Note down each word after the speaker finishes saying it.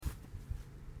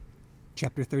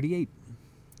Chapter 38,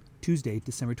 Tuesday,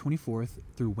 December 24th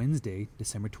through Wednesday,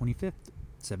 December 25th,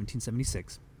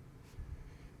 1776.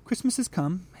 Christmas is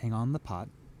come, hang on the pot,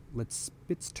 let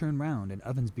spits turn round and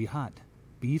ovens be hot.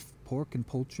 Beef, pork, and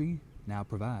poultry now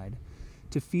provide,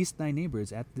 to feast thy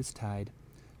neighbors at this tide.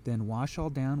 Then wash all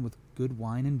down with good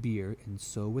wine and beer, and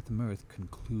so with mirth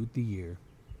conclude the year.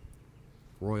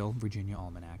 Royal Virginia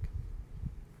Almanac.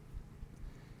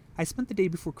 I spent the day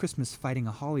before Christmas fighting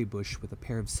a holly bush with a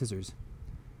pair of scissors.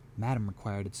 Madam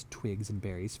required its twigs and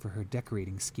berries for her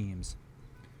decorating schemes.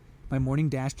 My morning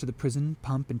dash to the prison,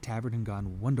 pump, and tavern had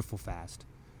gone wonderful fast.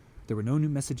 There were no new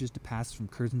messages to pass from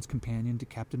Curzon's companion to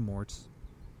Captain Mort's,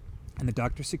 and the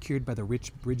doctor secured by the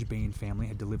rich Bridgebane family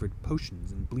had delivered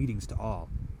potions and bleedings to all,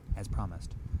 as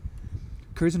promised.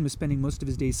 Curzon was spending most of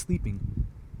his days sleeping,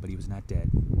 but he was not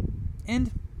dead. And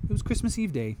it was Christmas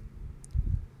Eve day.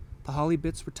 The holly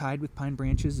bits were tied with pine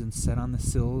branches and set on the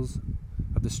sills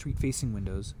of the street-facing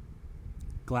windows.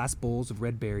 Glass bowls of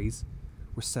red berries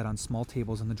were set on small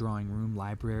tables in the drawing-room,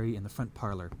 library, and the front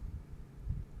parlor.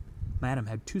 Madam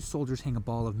had 2 soldiers hang a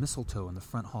ball of mistletoe in the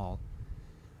front hall.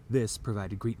 This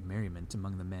provided great merriment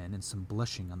among the men and some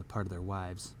blushing on the part of their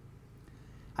wives.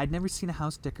 I had never seen a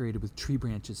house decorated with tree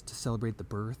branches to celebrate the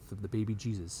birth of the baby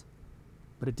Jesus,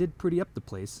 but it did pretty up the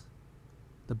place.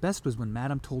 The best was when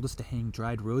Madam told us to hang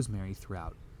dried rosemary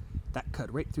throughout. That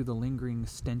cut right through the lingering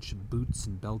stench of boots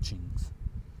and belchings.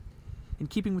 In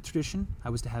keeping with tradition,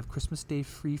 I was to have Christmas Day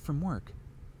free from work.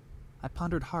 I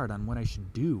pondered hard on what I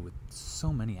should do with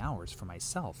so many hours for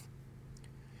myself.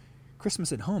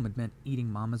 Christmas at home had meant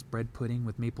eating Mama's bread pudding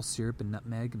with maple syrup and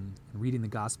nutmeg and reading the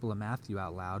Gospel of Matthew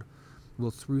out loud,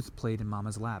 whilst Ruth played in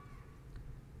Mama's lap.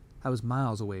 I was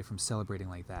miles away from celebrating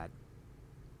like that.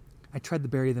 I tried to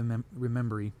bury the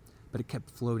memory, but it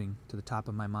kept floating to the top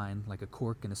of my mind like a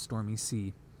cork in a stormy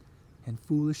sea, and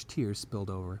foolish tears spilled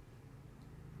over.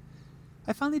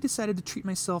 I finally decided to treat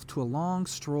myself to a long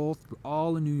stroll through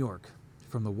all of New York,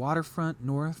 from the waterfront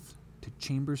north to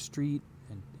Chambers Street,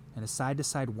 and a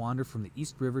side-to-side wander from the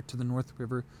East River to the North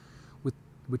River,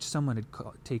 which someone had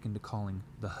taken to calling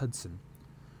the Hudson.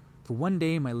 For one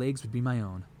day my legs would be my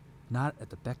own, not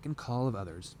at the beck and call of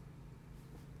others.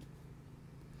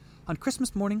 On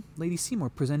Christmas morning, Lady Seymour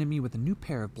presented me with a new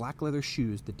pair of black leather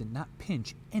shoes that did not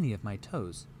pinch any of my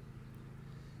toes.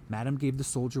 Madam gave the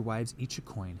soldier wives each a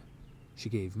coin. She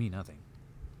gave me nothing.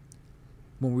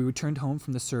 When we returned home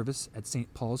from the service at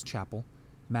St. Paul's Chapel,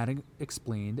 Madam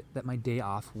explained that my day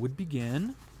off would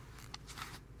begin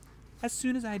as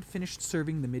soon as I had finished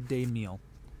serving the midday meal.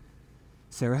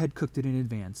 Sarah had cooked it in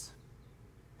advance.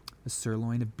 A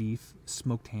sirloin of beef,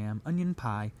 smoked ham, onion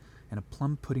pie, and a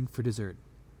plum pudding for dessert.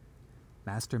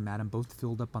 Master and Madam both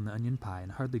filled up on the onion pie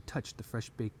and hardly touched the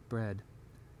fresh-baked bread.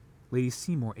 Lady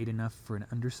Seymour ate enough for an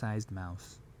undersized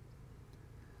mouse.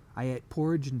 I ate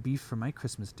porridge and beef for my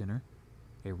Christmas dinner,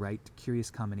 a right curious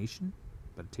combination,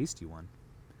 but a tasty one.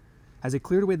 As I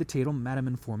cleared away the table, Madam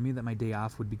informed me that my day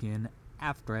off would begin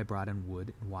after I brought in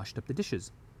wood and washed up the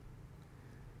dishes.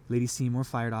 Lady Seymour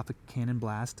fired off a cannon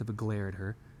blast of a glare at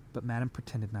her, but Madam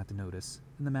pretended not to notice,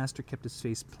 and the master kept his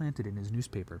face planted in his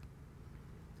newspaper.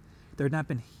 There had not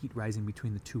been heat rising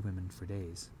between the 2 women for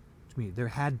days. There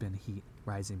had been heat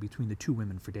rising between the 2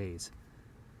 women for days.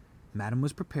 Madam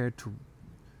was prepared to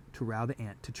row the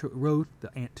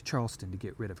aunt to Charleston to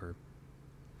get rid of her.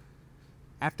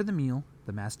 After the meal,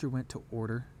 the master went to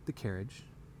order the carriage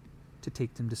to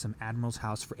take them to some admiral's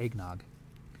house for eggnog.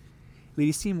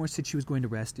 Lady Seymour said she was going to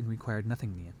rest and required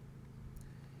nothing more.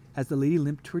 As the lady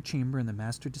limped to her chamber and the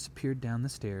master disappeared down the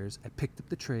stairs, I picked up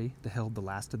the tray that held the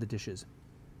last of the dishes.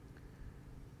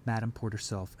 Madam poured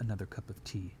herself another cup of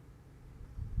tea.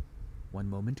 "One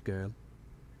moment, girl,"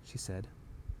 she said.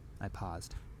 I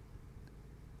paused.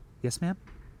 "Yes, ma'am?"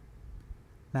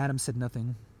 Madam said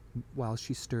nothing while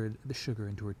she stirred the sugar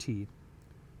into her tea.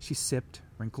 She sipped,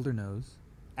 wrinkled her nose,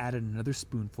 added another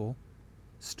spoonful,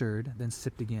 stirred, then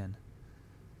sipped again.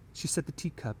 She set the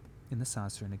teacup in the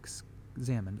saucer and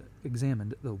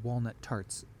examined the walnut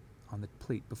tarts on the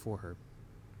plate before her.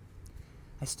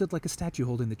 I stood like a statue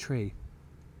holding the tray.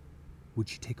 Would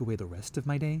she take away the rest of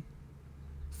my day?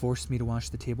 Force me to wash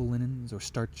the table linens or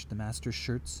starch the master's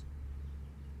shirts?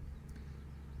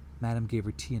 Madam gave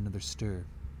her tea another stir.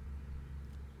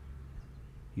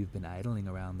 "You've been idling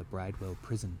around the Bridewell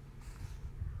prison."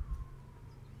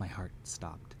 My heart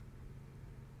stopped.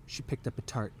 She picked up a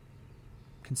tart,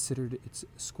 considered its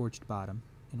scorched bottom,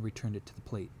 and returned it to the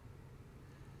plate.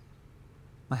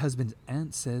 "My husband's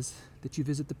aunt says that you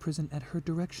visit the prison at her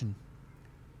direction,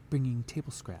 bringing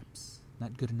table scraps,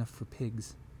 not good enough for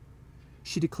pigs.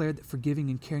 She declared that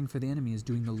forgiving and caring for the enemy is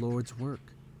doing the Lord's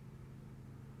work."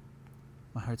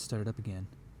 My heart started up again,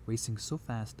 racing so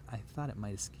fast I thought it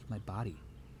might escape my body.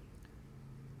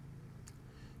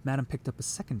 Madame picked up a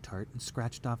second tart and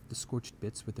scratched off the scorched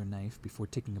bits with her knife before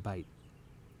taking a bite.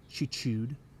 She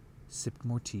chewed, sipped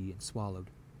more tea, and swallowed.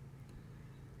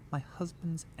 My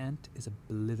husband's aunt is a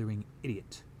blithering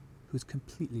idiot who's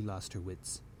completely lost her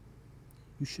wits.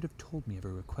 You should have told me of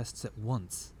her requests at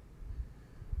once.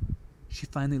 She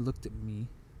finally looked at me,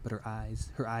 but her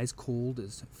eyes cold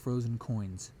as frozen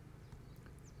coins.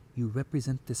 You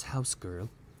represent this house, girl.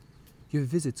 Your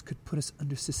visits could put us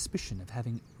under suspicion of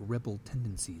having rebel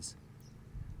tendencies.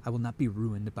 I will not be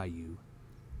ruined by you,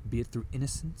 be it through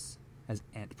innocence, as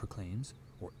Aunt proclaims,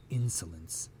 or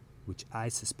insolence, which I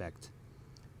suspect.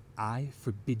 I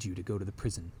forbid you to go to the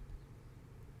prison.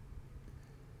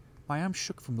 My arm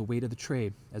shook from the weight of the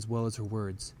tray, as well as her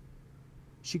words.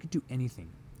 She could do anything.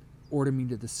 Order me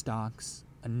to the stocks,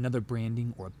 another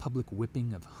branding, or a public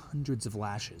whipping of hundreds of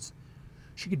lashes.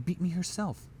 She could beat me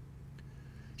herself.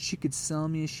 She could sell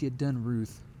me as she had done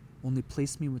Ruth, only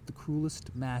place me with the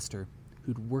cruelest master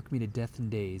who'd work me to death in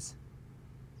days.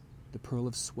 The pearl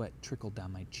of sweat trickled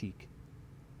down my cheek.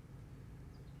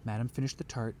 Madame finished the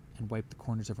tart and wiped the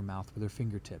corners of her mouth with her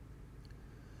fingertip.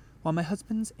 While my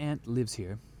husband's aunt lives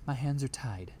here, my hands are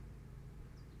tied.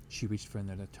 She reached for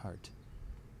another tart.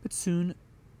 But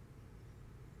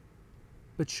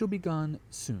she'll be gone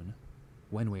soon,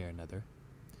 one way or another,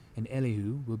 and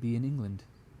Elihu will be in England.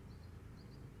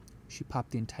 She popped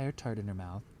the entire tart in her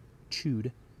mouth,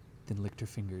 chewed, then licked her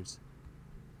fingers.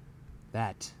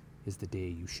 That is the day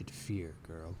you should fear,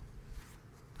 girl.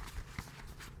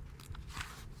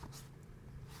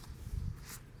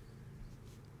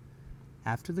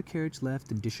 After the carriage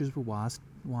left and dishes were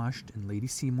washed and Lady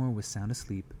Seymour was sound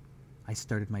asleep, I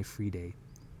started my free day,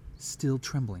 still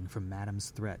trembling from Madame's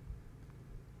threat.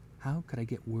 How could I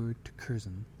get word to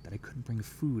Curzon that I couldn't bring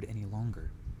food any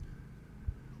longer?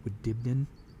 Would Dibdin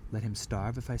let him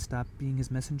starve if I stopped being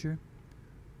his messenger?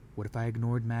 What if I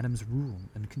ignored Madame's rule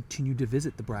and continued to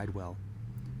visit the Bridewell?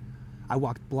 I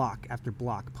walked block after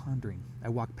block, pondering. I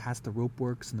walked past the rope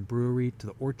works and the brewery to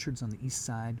the orchards on the east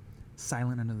side,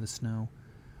 silent under the snow.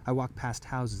 I walked past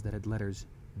houses that had letters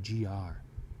G.R.,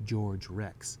 George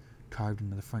Rex, carved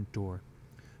into the front door.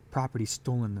 Property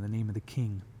stolen in the name of the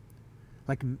king.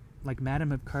 Like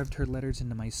Madame had carved her letters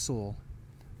into my soul,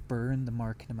 burned the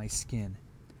mark into my skin.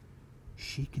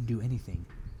 She can do anything.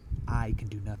 I can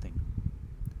do nothing.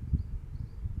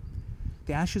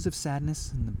 The ashes of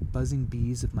sadness and the buzzing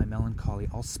bees of my melancholy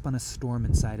all spun a storm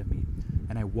inside of me,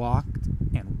 and I walked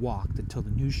and walked until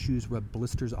the new shoes rubbed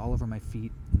blisters all over my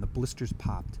feet, and the blisters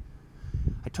popped.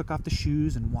 I took off the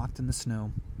shoes and walked in the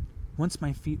snow. Once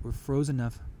my feet were froze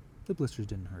enough, the blisters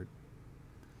didn't hurt.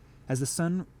 As the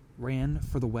sun ran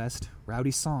for the west,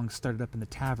 rowdy songs started up in the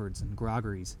taverns and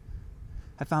groggeries.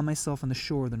 I found myself on the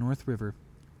shore of the North River,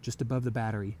 just above the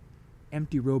battery.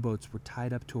 Empty rowboats were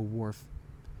tied up to a wharf.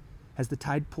 As the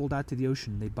tide pulled out to the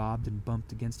ocean, they bobbed and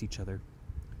bumped against each other.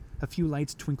 A few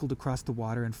lights twinkled across the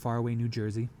water in faraway New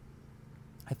Jersey.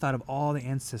 I thought of all the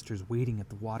ancestors waiting at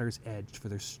the water's edge for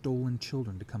their stolen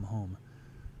children to come home.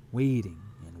 Waiting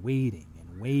and waiting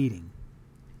and waiting.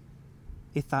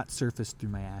 A thought surfaced through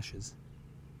my ashes.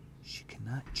 She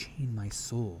cannot chain my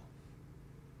soul.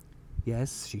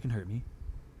 Yes, she can hurt me.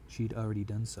 She'd already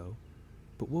done so.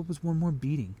 But what was one more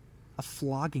beating? A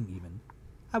flogging even.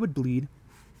 I would bleed.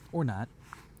 Or not.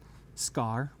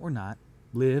 Scar or not.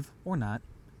 Live or not.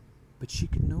 But she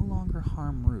could no longer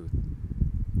harm Ruth.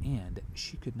 And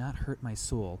she could not hurt my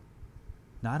soul.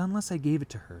 Not unless I gave it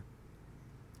to her.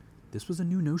 This was a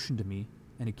new notion to me,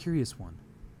 and a curious one.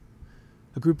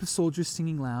 A group of soldiers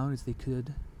singing loud as they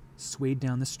could swayed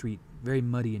down the street, very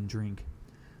muddy in drink.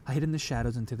 I hid in the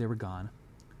shadows until they were gone,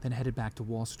 then headed back to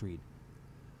Wall Street.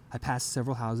 I passed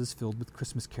several houses filled with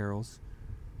Christmas carols,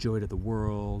 Joy to the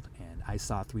World, and I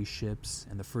Saw Three Ships,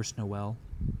 and the First Noel.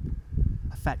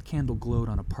 A fat candle glowed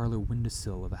on a parlor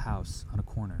windowsill of a house on a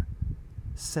corner,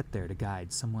 set there to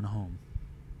guide someone home.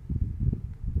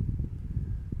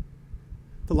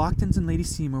 The Locktons and Lady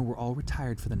Seymour were all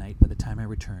retired for the night by the time I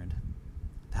returned.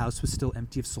 The house was still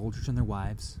empty of soldiers and their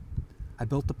wives. I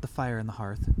built up the fire in the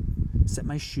hearth, set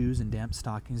my shoes and damp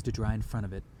stockings to dry in front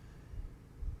of it,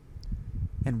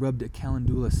 and rubbed a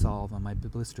calendula salve on my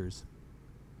blisters.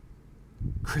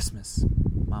 Christmas,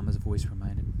 Mama's voice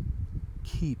reminded me.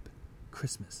 Keep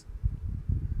Christmas.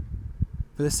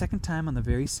 For the second time on the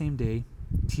very same day,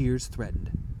 tears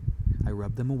threatened. I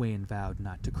rubbed them away and vowed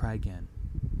not to cry again.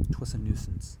 'Twas a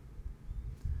nuisance.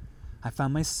 I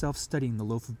found myself studying the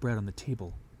loaf of bread on the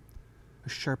table, a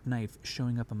sharp knife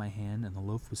showing up in my hand, and the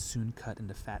loaf was soon cut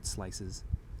into fat slices.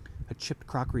 A chipped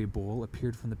crockery bowl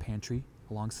appeared from the pantry,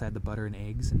 alongside the butter and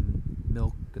eggs and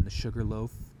milk and the sugar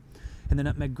loaf and the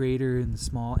nutmeg grater and the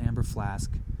small amber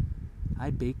flask, I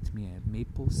baked me a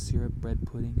maple syrup bread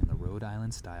pudding in the Rhode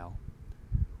Island style.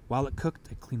 While it cooked,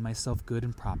 I cleaned myself good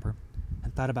and proper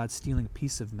and thought about stealing a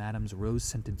piece of Madam's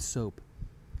rose-scented soap,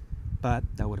 but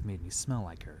that would have made me smell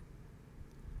like her.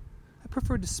 I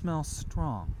preferred to smell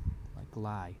strong, like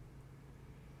lye.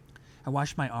 I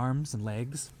washed my arms and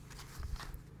legs,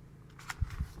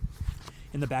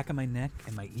 in the back of my neck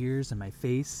and my ears and my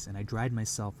face, and I dried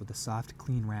myself with a soft,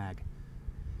 clean rag.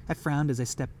 I frowned as I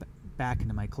stepped back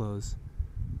into my clothes.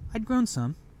 I'd grown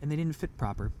some, and they didn't fit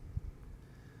proper.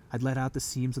 I'd let out the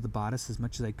seams of the bodice as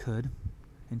much as I could,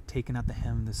 and taken out the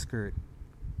hem of the skirt.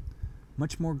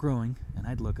 Much more growing, and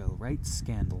I'd look a right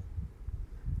scandal.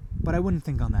 But I wouldn't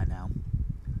think on that now.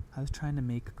 I was trying to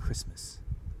make Christmas.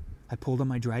 I pulled on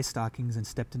my dry stockings and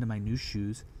stepped into my new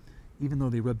shoes, even though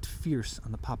they rubbed fierce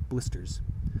on the pop blisters.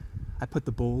 I put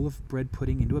the bowl of bread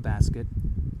pudding into a basket,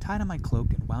 tied on my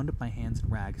cloak, and wound up my hands in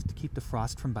rags to keep the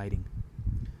frost from biting.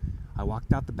 I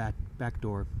walked out the back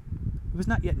door. It was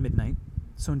not yet midnight,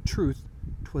 so in truth,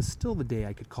 'twas still the day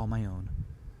I could call my own.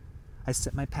 I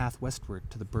set my path westward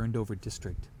to the burned-over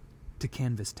district, to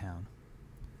Canvas Town.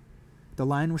 The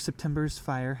line where September's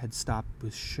fire had stopped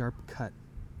was sharp cut.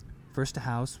 First a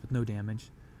house with no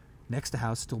damage, next a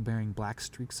house still bearing black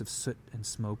streaks of soot and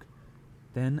smoke,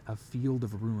 then a field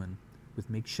of ruin, with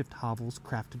makeshift hovels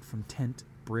crafted from tent,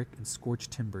 brick, and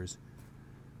scorched timbers.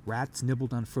 Rats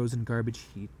nibbled on frozen garbage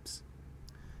heaps.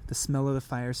 The smell of the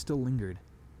fire still lingered,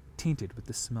 tainted with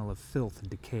the smell of filth and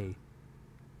decay.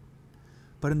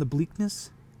 But in the bleakness,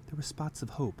 there were spots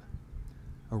of hope.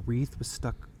 A wreath was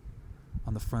stuck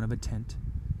on the front of a tent.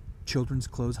 Children's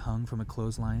clothes hung from a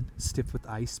clothesline, stiff with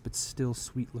ice but still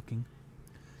sweet-looking.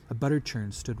 A butter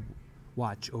churn stood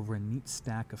watch over a neat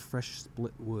stack of fresh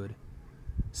split wood.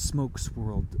 Smoke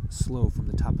swirled slow from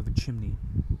the top of a chimney,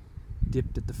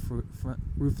 dipped at the front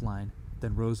roof line,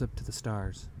 then rose up to the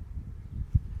stars.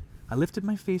 I lifted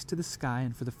my face to the sky,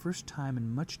 and for the first time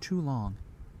in much too long,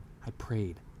 I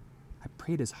prayed. I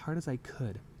prayed as hard as I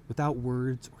could, without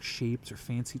words or shapes or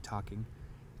fancy talking.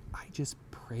 I just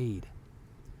prayed.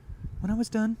 When I was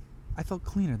done, I felt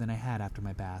cleaner than I had after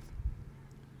my bath.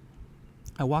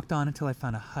 I walked on until I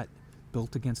found a hut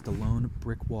built against a lone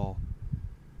brick wall.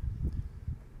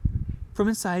 From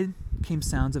inside came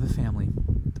sounds of a family,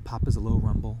 the papa's low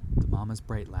rumble, the mama's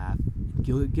bright laugh,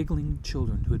 and giggling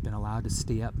children who had been allowed to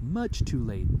stay up much too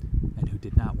late and who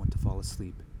did not want to fall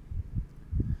asleep.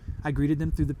 I greeted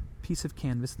them through the piece of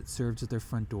canvas that served as their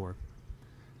front door.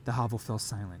 The hovel fell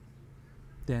silent.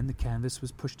 Then the canvas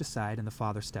was pushed aside and the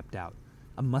father stepped out,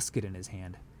 a musket in his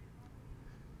hand.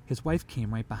 His wife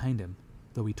came right behind him,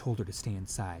 though he told her to stay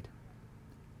inside.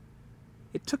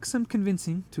 It took some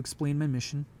convincing to explain my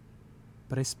mission,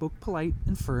 but I spoke polite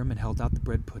and firm and held out the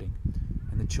bread pudding,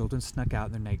 and the children snuck out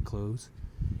in their night clothes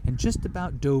and just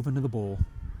about dove into the bowl.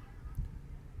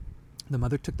 The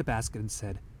mother took the basket and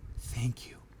said, "Thank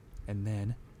you," and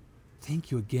then,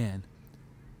 "Thank you again,"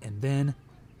 and then,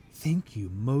 "Thank you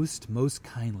most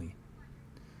kindly."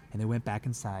 And they went back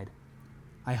inside.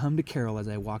 I hummed a carol as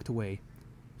I walked away,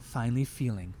 finally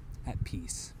feeling at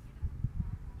peace.